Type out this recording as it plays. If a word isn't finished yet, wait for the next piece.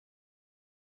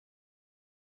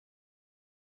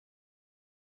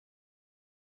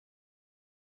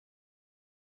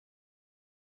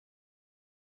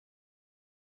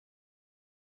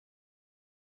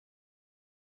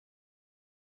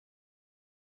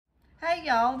Hey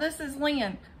y'all, this is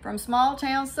Lynn from Small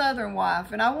Town Southern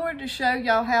Wife, and I wanted to show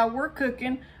y'all how we're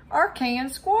cooking our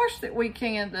canned squash that we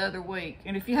canned the other week.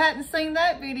 And if you hadn't seen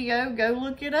that video, go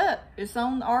look it up. It's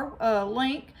on our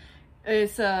link.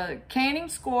 It's canning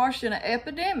squash in an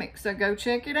epidemic, so go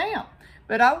check it out.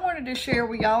 But I wanted to share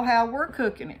with y'all how we're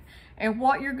cooking it. And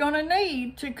what you're gonna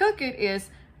need to cook it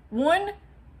is 1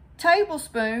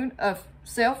 tablespoon of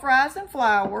self-rising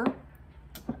flour,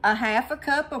 a 1/2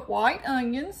 cup of white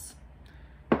onions,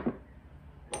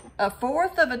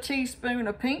 1/4 teaspoon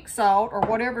of pink salt, or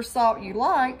whatever salt you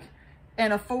like,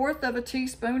 and 1/4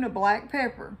 teaspoon of black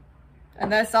pepper.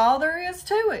 And that's all there is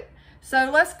to it.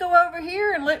 So let's go over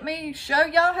here and let me show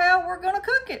y'all how we're gonna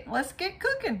cook it. Let's get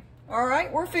cooking. All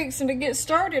right, we're fixing to get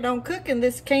started on cooking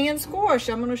this canned squash.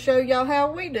 I'm gonna show y'all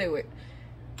how we do it.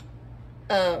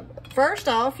 First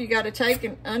off, you gotta take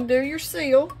and undo your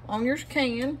seal on your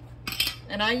can.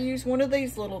 And I use one of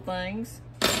these little things.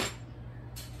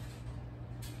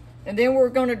 And then we're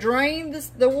going to drain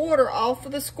the water off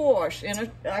of the squash.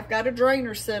 And I've got a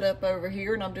drainer set up over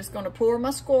here, and I'm just going to pour my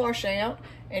squash out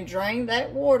and drain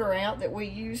that water out that we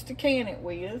used to can it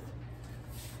with.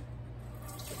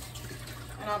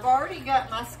 And I've already got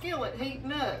my skillet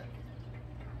heating up.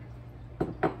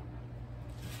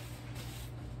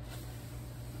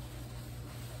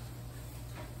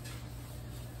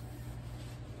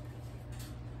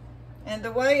 And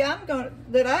the way I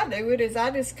do it is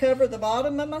I just cover the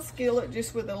bottom of my skillet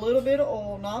just with a little bit of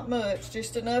oil, not much,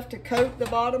 just enough to coat the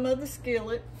bottom of the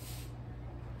skillet.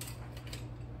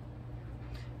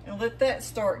 And let that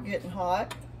start getting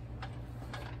hot.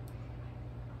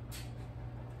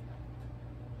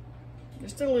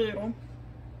 Just a little.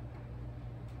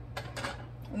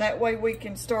 And that way we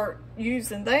can start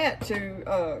using that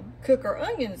to cook our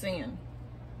onions in.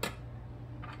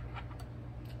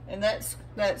 And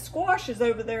that squash is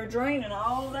over there draining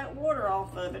all that water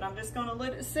off of it. I'm just gonna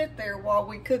let it sit there while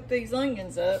we cook these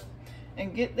onions up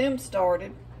and get them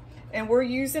started. And we're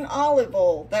using olive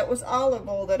oil. That was olive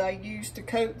oil that I used to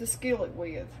coat the skillet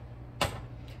with.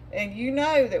 And you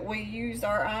know that we used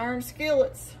our iron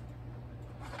skillets.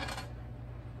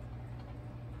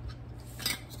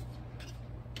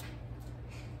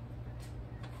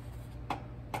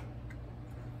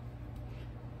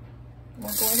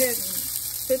 We'll go ahead and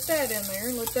put that in there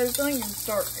and let those onions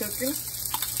start cooking.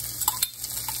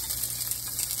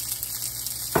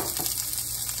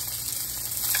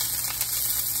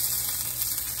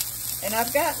 And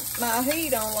I've got my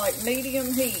heat on like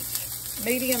medium heat,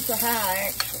 medium to high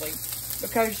actually,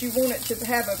 because you want it to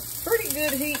have a pretty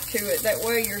good heat to it. That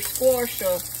way your squash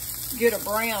will get a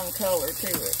brown color to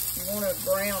it. You want to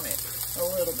brown it a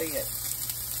little bit.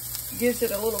 Gives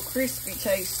it a little crispy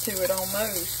taste to it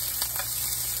almost.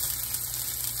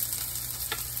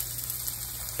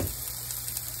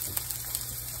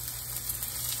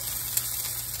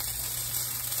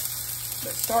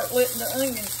 But start letting the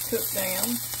onions cook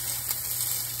down.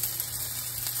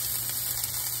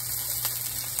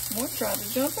 One tried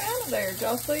to jump out of there. Did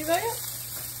y'all see that?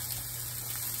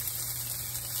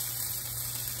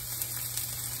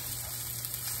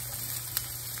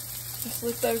 Just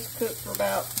let those cook for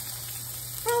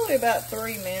probably about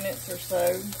 3 minutes or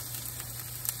so.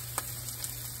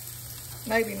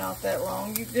 Maybe not that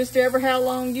long. You just how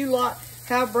long you like,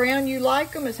 how brown you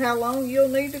like them is how long you'll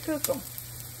need to cook them.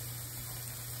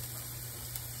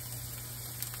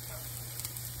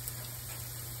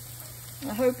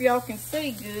 I hope y'all can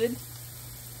see good.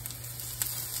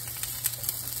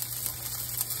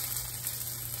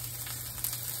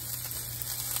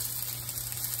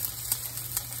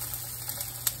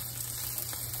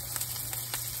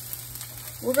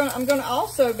 I'm gonna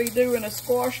also be doing a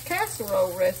squash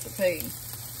casserole recipe.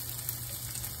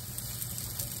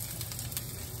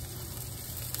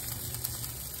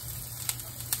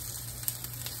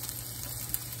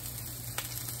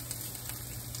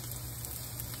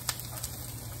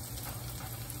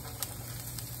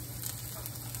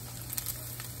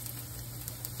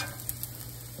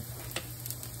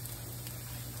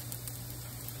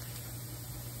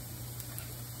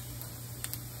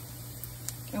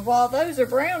 And while those are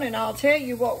browning, I'll tell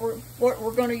you what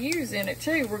we're going to use in it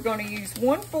too. We're going to use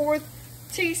 1/4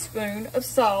 teaspoon of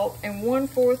salt and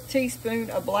 1/4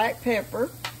 teaspoon of black pepper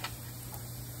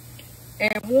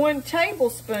and 1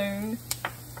 tablespoon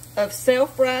of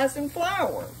self-rising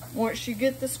flour. Once you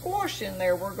get the squash in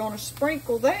there, we're going to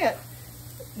sprinkle that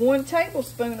 1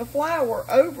 tablespoon of flour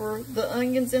over the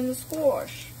onions and the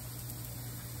squash.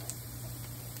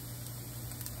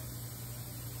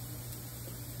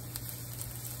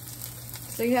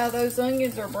 See how those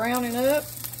onions are browning up?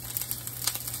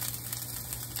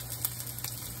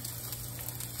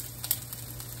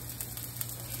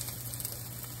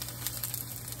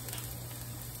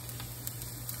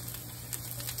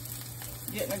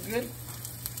 getting a good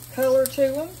color to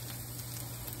them.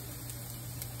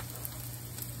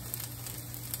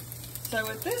 So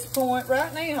at this point,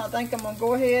 right now, I think I'm going to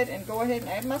go ahead and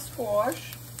add my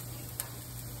squash.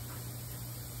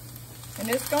 And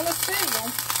it's going to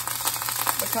sizzle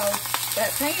because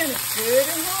that pan is good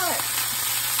and hot.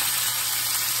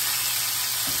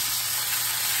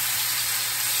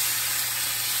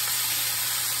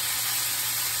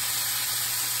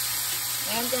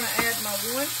 I'm going to add my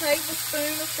 1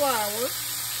 tablespoon of flour.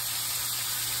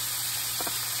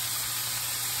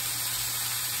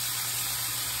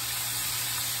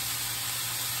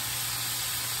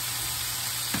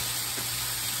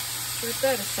 Put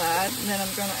that aside, and then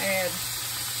I'm going to add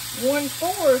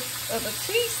 1/4 of a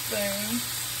teaspoon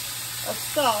of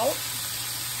salt.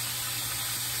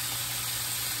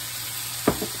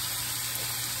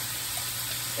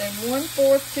 And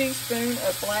 1/4 teaspoon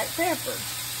of black pepper.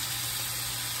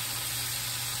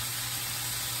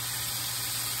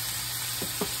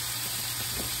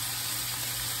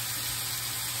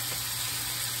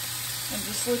 And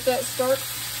just let that start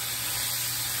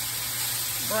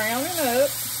browning up.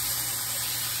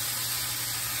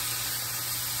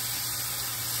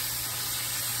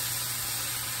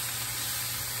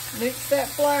 Mix that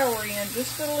flour in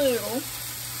just a little.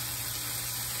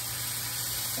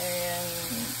 And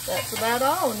that's about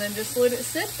all. And then just let it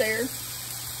sit there. And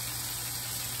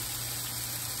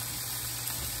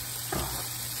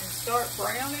start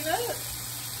browning up.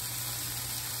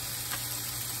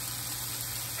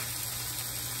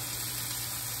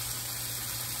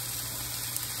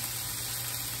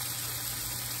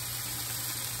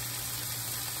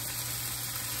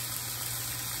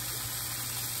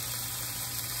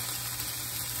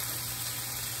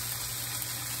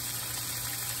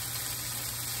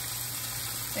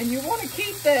 And you want to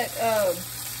keep that,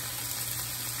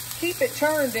 keep it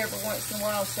turned every once in a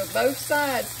while so both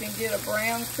sides can get a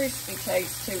brown, crispy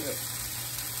taste to it.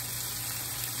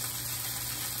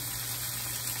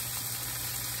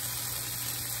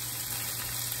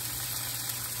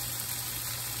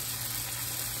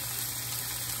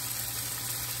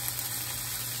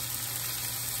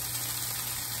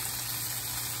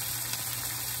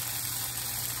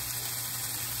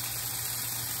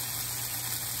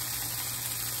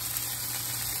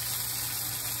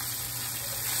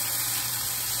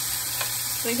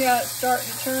 See how it's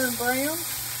starting to turn brown?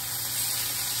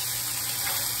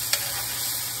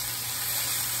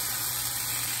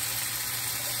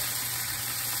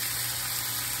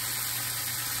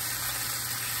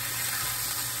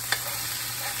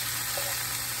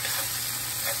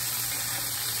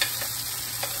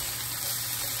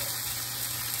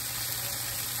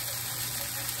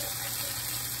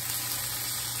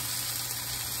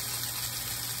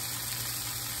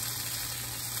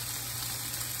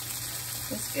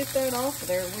 Let's get that off of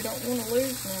there. We don't want to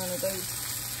lose none of those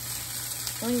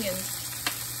onions.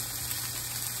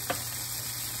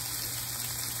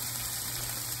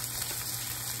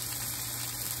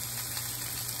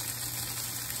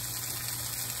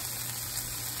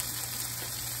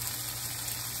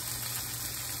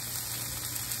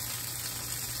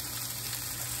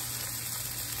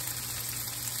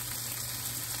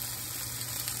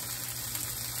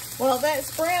 While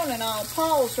that's browning, I'll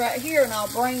pause right here and I'll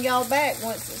bring y'all back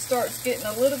once it starts getting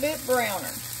a little bit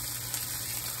browner.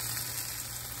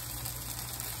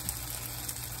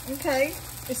 Okay,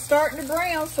 it's starting to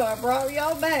brown, so I brought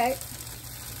y'all back.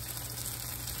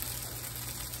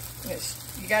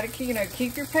 You gotta,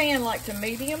 keep your pan like to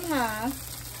medium high.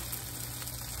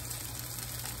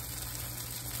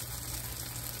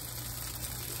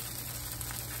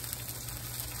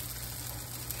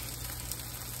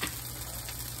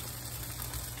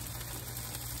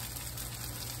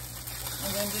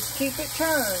 And then just keep it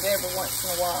turned every once in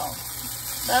a while.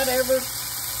 About every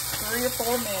 3 or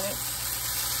 4 minutes.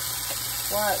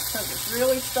 Why? Because it's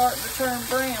really starting to turn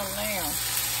brown now.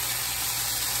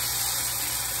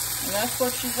 And that's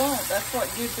what you want. That's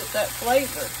what gives it that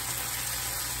flavor.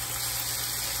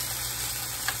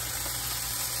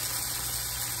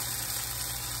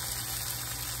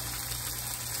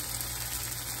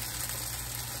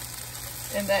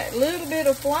 And that little bit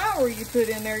of flour you put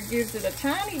in there gives it a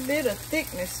tiny bit of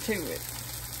thickness to it.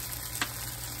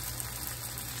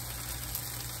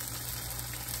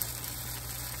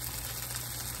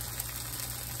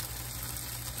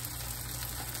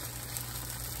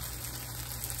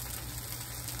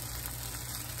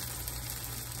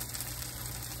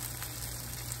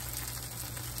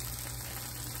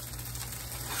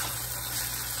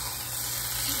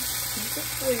 Keep it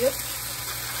flipped.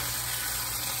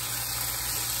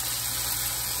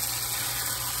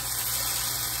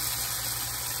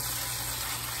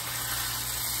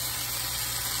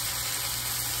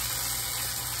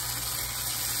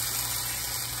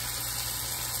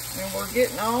 And we're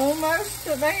getting almost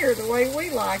to there the way we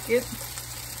like it.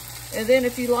 And then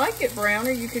if you like it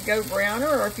browner, you could go browner,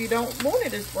 or if you don't want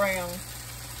it as brown,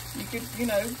 you could, you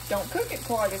know, don't cook it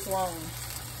quite as long.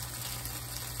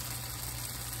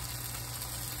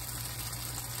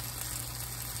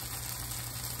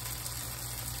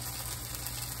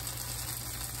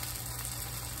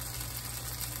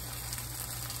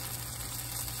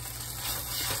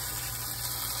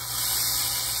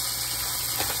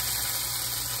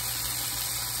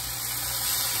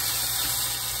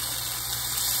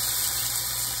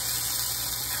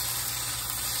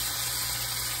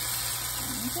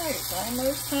 Okay, it's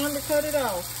almost time to cut it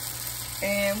off.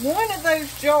 And one of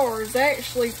those jars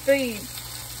actually feeds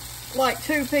like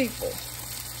 2 people.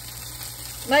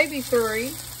 Maybe 3.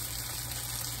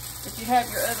 If you have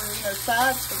your other, you know,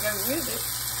 sides to go with it.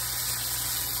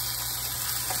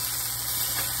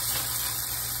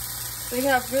 See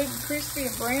how good and crispy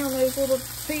and brown those little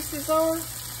pieces are?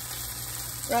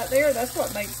 Right there, that's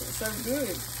what makes it so good.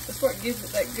 That's what gives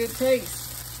it that good taste.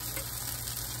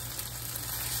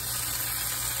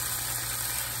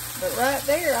 But right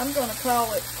there, I'm going to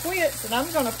call it quits, and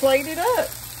I'm going to plate it up.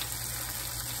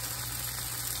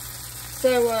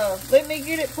 So let me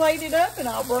get it plated up, and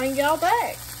I'll bring y'all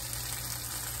back.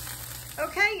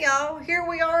 Okay, y'all, here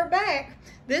we are back.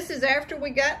 This is after we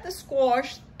got the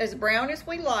squash as brown as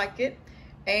we like it.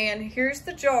 And here's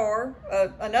the jar,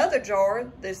 another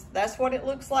jar. That's what it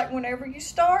looks like whenever you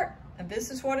start, and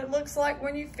this is what it looks like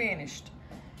when you finished.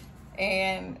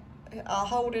 And I'll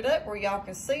hold it up where y'all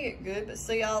can see it good, but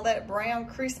see all that brown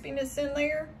crispiness in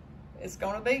there? It's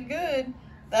gonna be good.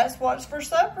 That's what's for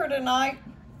supper tonight.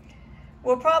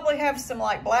 We'll probably have some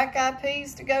like black-eyed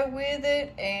peas to go with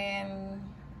it, and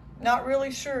not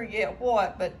really sure yet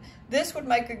what, but this would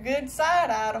make a good side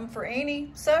item for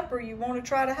any supper you want to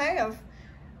try to have.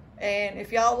 And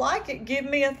if y'all like it, give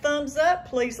me a thumbs up.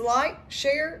 Please like,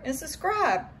 share, and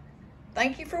subscribe.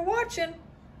 Thank you for watching.